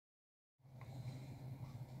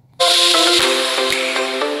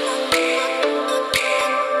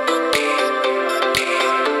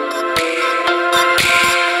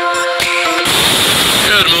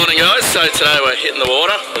hitting the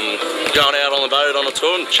water and going out on the boat on a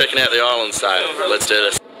tour and checking out the island, so let's do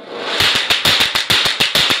this.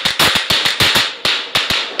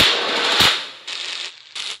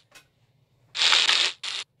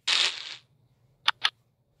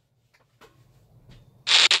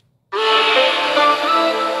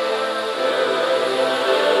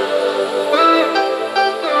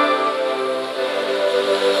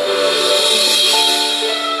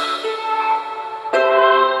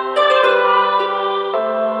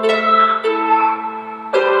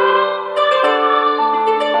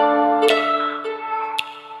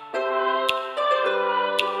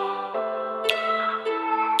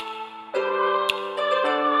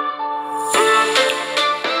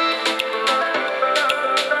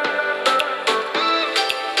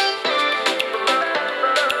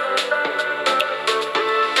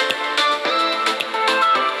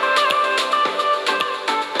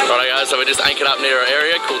 So we're just anchored up near an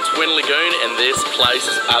area called Twin Lagoon, and this place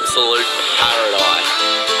is absolute paradise.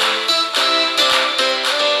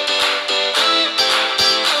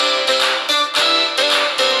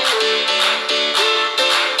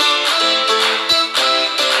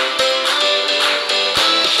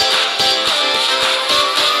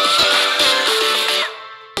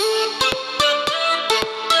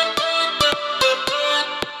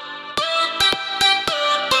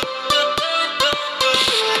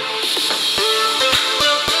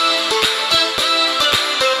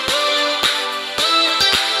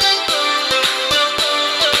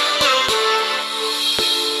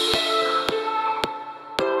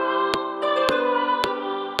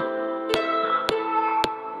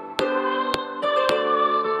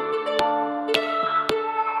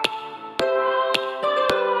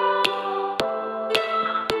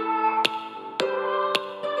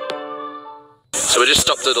 So we just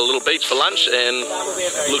stopped at a little beach for lunch, and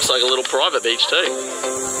looks like a little private beach too.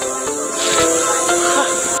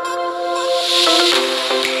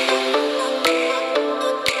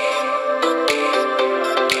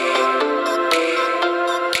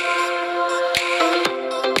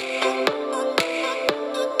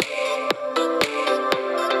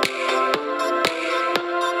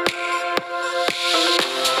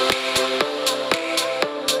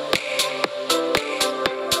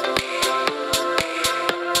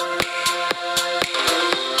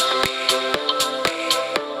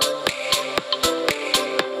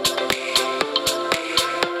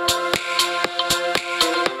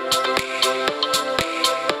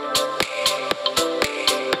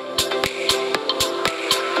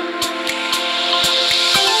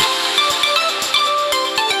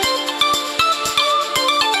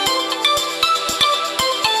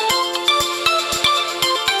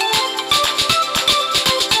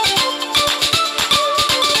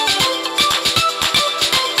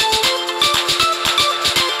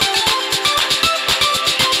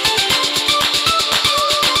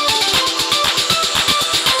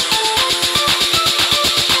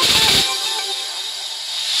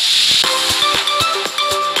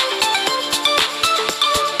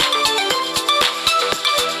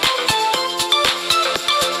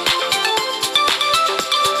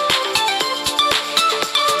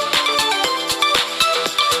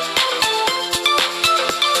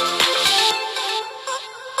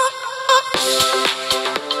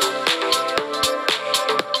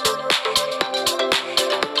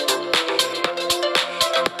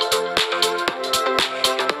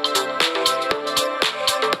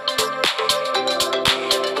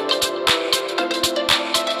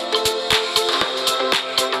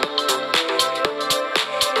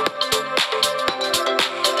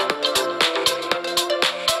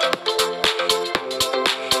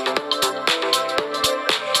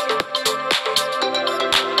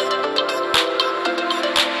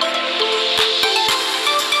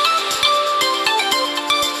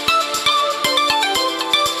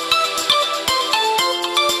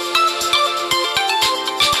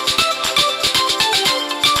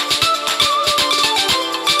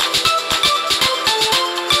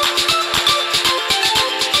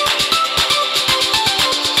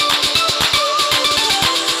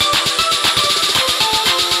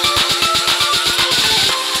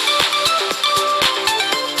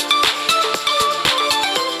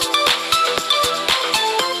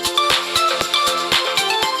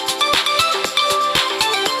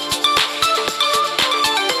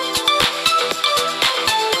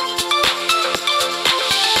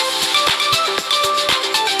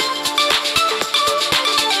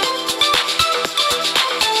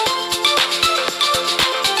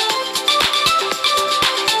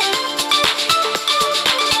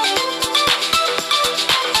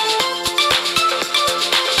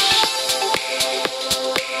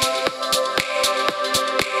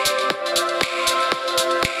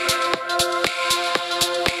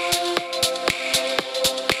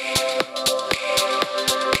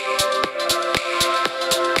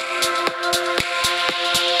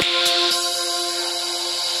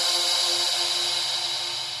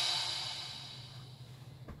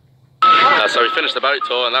 So we finished the boat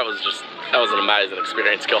tour, and that was an amazing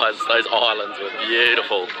experience, guys. Those islands were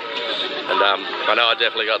beautiful, and I know I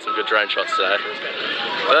definitely got some good drone shots today.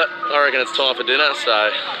 But I reckon it's time for dinner,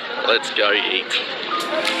 so let's go eat.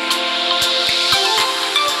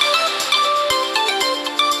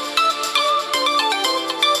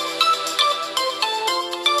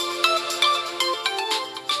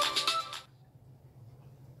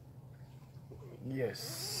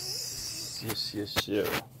 Yes.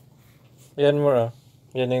 Yan mo ah.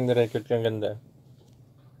 Yan yung record kang ganda.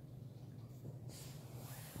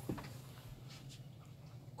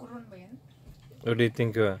 Coron ba yan?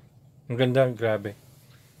 Ulitin ko ah. Ang ganda, grabe.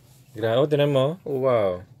 Oh, tinan mo. Oh,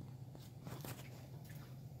 wow.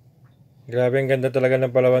 Grabe, ang ganda talaga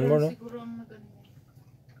ng Palawan mo, no? Siguro ang maganda.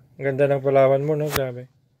 Ang ganda ng Palawan mo, no? Grabe.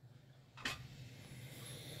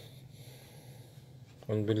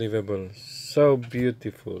 Unbelievable. So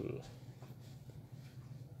beautiful.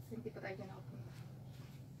 Hindi pa tayo nakapunta.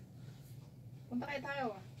 Punta kayo tayo.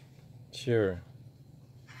 Sure.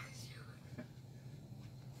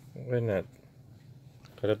 Why not?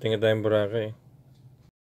 Karating na tayong Boracay.